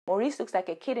Maurice looks like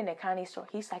a kid in a candy store.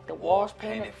 He's like, the walls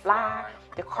painted fly,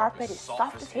 the carpet is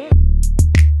soft as hell.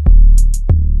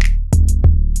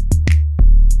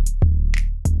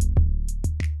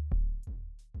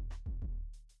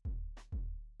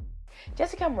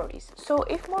 Jessica and Maurice. So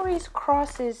if Maurice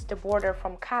crosses the border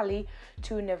from Cali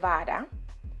to Nevada,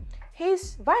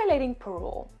 he's violating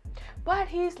parole. But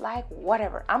he's like,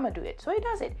 whatever, I'm gonna do it. So he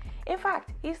does it. In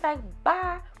fact, he's like,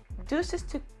 bye, deuces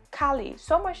to Cali.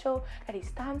 So much so that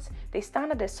they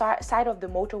stand at the side of the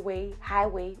motorway,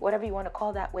 highway, whatever you want to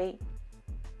call that way.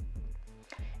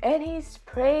 And he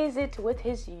sprays it with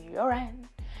his urine.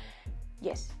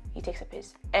 Yes, he takes a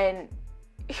piss. And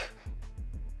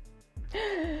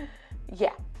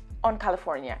yeah, on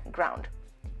California ground.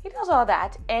 He does all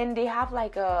that, and they have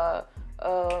like a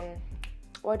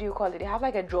what do you call it? They have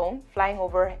like a drone flying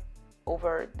over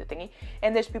the thingy,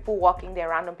 and there's people walking there,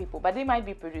 random people, but they might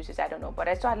be producers, I don't know. But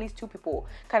I saw at least 2 people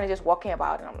kind of just walking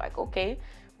about, and I'm like, okay,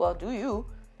 well, do you?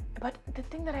 But the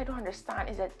thing that I don't understand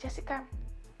is that Jessica,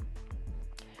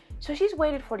 so she's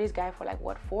waited for this guy for like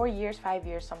what, 4 years, 5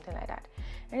 years, something like that.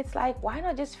 And it's like, why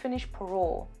not just finish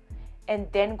parole and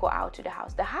then go out to the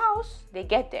house? The house, they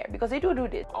get there because they do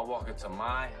this. I'll walk into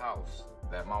my house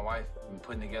that my wife been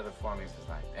putting together for me. It's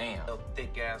like, damn, little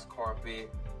thick ass carpet.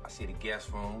 I see the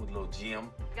guest room with a little gym.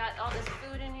 Got all this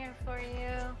food in here for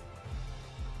you.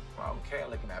 Okay,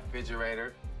 looking at the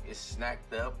refrigerator. It's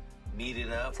snacked up,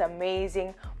 meated up. It's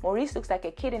amazing. Maurice looks like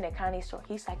a kid in a candy store.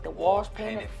 He's like, the walls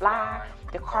painted fly,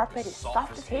 the carpet is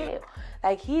soft as hell.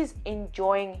 Like, he's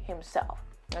enjoying himself.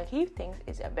 Like, he thinks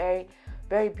it's a very,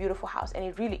 very beautiful house, and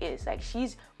it really is. Like,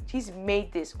 she's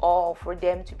made this all for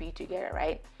them to be together,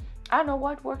 right? I don't know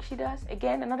what work she does.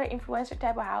 Again, another influencer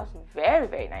type of house. Very,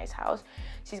 very nice house.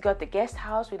 She's got the guest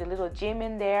house with a little gym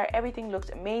in there. Everything looks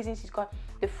amazing. She's got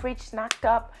the fridge snacked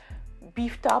up,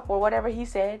 beefed up, or whatever he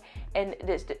said. And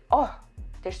there's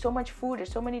so much food.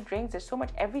 There's so many drinks. There's so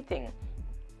much everything.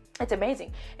 It's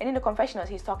amazing. And in the confessionals,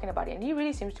 he's talking about it, and he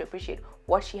really seems to appreciate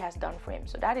what she has done for him.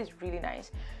 So that is really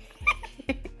nice.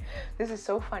 This is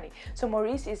so funny. So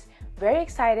Maurice is very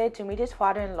excited to meet his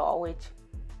father-in-law, which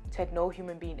said no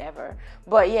human being ever.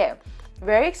 But yeah,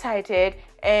 very excited.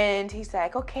 And he's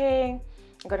like, okay,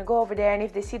 I'm gonna go over there, and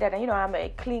if they see that, you know, I'm a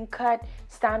clean cut,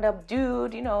 stand-up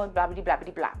dude, you know, blah blah blah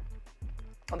blah blah.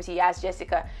 Obviously, he asked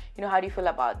Jessica, you know, how do you feel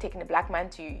about taking a black man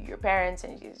to your parents?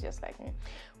 And she's just like,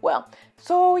 well,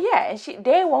 so yeah, and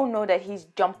they won't know that he's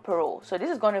jumped parole. So this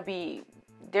is gonna be,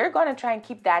 they're gonna try and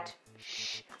keep that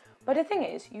shh. But the thing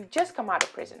is, you've just come out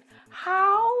of prison.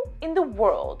 How in the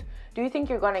world do you think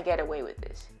you're gonna get away with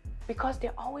this? Because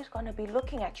they're always going to be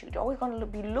looking at you. They're always going to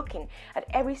be looking at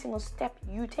every single step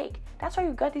you take. That's why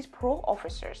you got these parole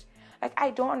officers. Like,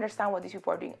 I don't understand what these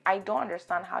people are doing. I don't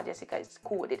understand how Jessica is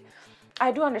cool with it.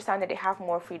 I do understand that they have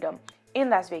more freedom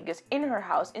in Las Vegas, in her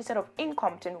house, instead of in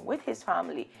Compton with his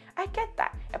family. I get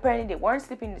that. Apparently, they weren't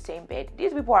sleeping in the same bed.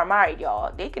 These people are married,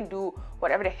 y'all. They can do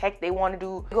whatever the heck they want to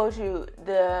do. Go to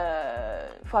the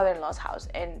father-in-law's house,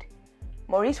 and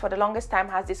Maurice, for the longest time,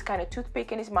 has this kind of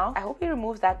toothpick in his mouth. I hope he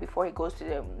removes that before he goes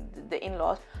to the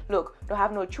in-laws. Look, don't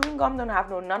have no chewing gum, don't have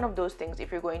none of those things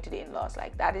if you're going to the in-laws.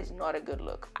 Like, that is not a good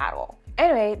look at all.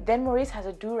 Anyway, then Maurice has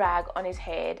a do-rag on his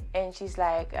head, and she's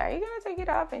like, are you gonna take it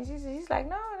off? And she's like,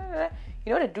 no.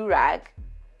 You know, the do-rag,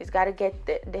 it's got to get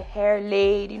the hair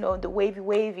laid, you know, the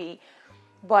wavy.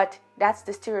 But that's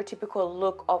the stereotypical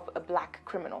look of a black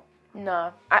criminal.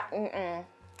 Nah,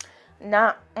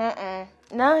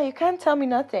 Nah, you can't tell me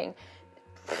nothing.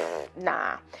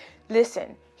 Nah.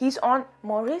 Listen,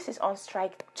 Maurice is on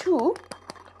strike 2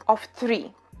 of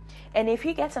 3. And if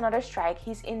he gets another strike,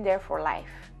 he's in there for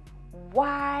life.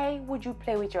 Why would you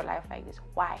play with your life like this?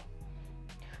 Why?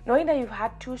 Knowing that you've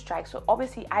had 2 strikes, so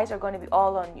obviously eyes are going to be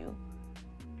all on you.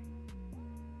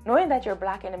 Knowing that you're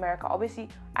black in America, obviously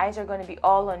eyes are going to be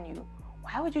all on you.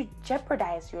 Why would you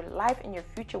jeopardize your life and your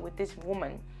future with this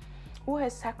woman who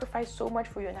has sacrificed so much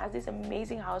for you and has this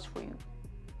amazing house for you?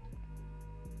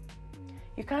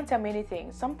 You can't tell me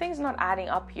anything. Something's not adding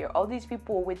up here. All these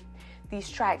people with these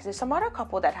strikes. There's some other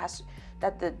couple that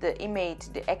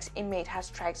the ex-inmate has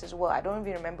strikes as well. I don't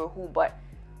even remember who, but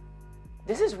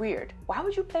this is weird. Why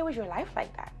would you play with your life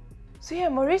like that? So yeah,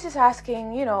 Maurice is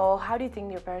asking, you know, how do you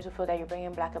think your parents will feel that you're bringing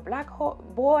a black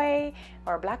boy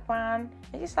or a black man?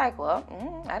 And she's like, well,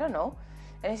 I don't know.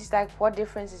 And she's like, what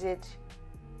difference is it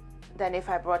than if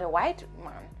I brought a white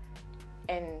man?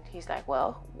 And he's like,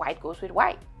 well, white goes with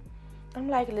white. I'm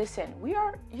like, listen, we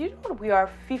are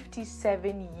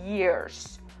 57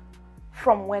 years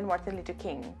from when Martin Luther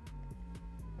King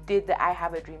did the I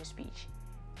Have a Dream speech.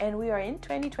 And we are in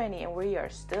 2020 and we are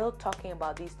still talking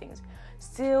about these things.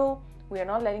 Still, we are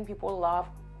not letting people love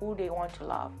who they want to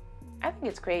love. I think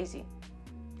it's crazy.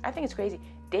 I think it's crazy.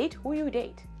 Date who you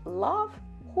date. Love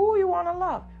who you want to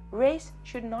love. Race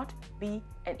should not be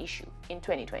an issue in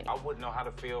 2020. I wouldn't know how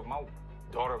to feel if my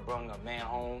daughter brought a man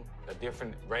home, a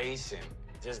different race, and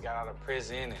just got out of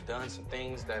prison and done some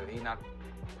things that he's not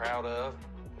proud of.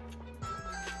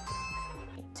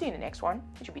 See you in the next one.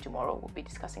 It should be tomorrow. We'll be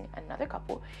discussing another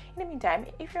couple. In the meantime,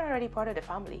 if you're already part of the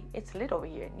family, it's lit over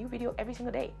here. New video every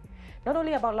single day. Not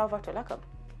only about love after lockup.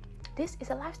 This is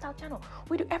a lifestyle channel.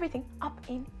 We do everything up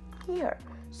in here.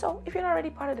 So if you're not already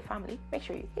part of the family, make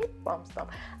sure you hit thumbs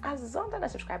up, as well as the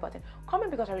subscribe button.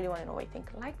 Comment because I really want to know what you think.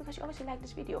 Like because you obviously like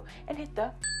this video, and hit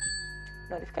the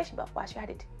notification bell whilst you're at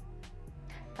it.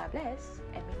 God bless,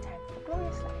 and meantime, a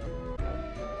glorious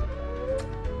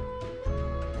life.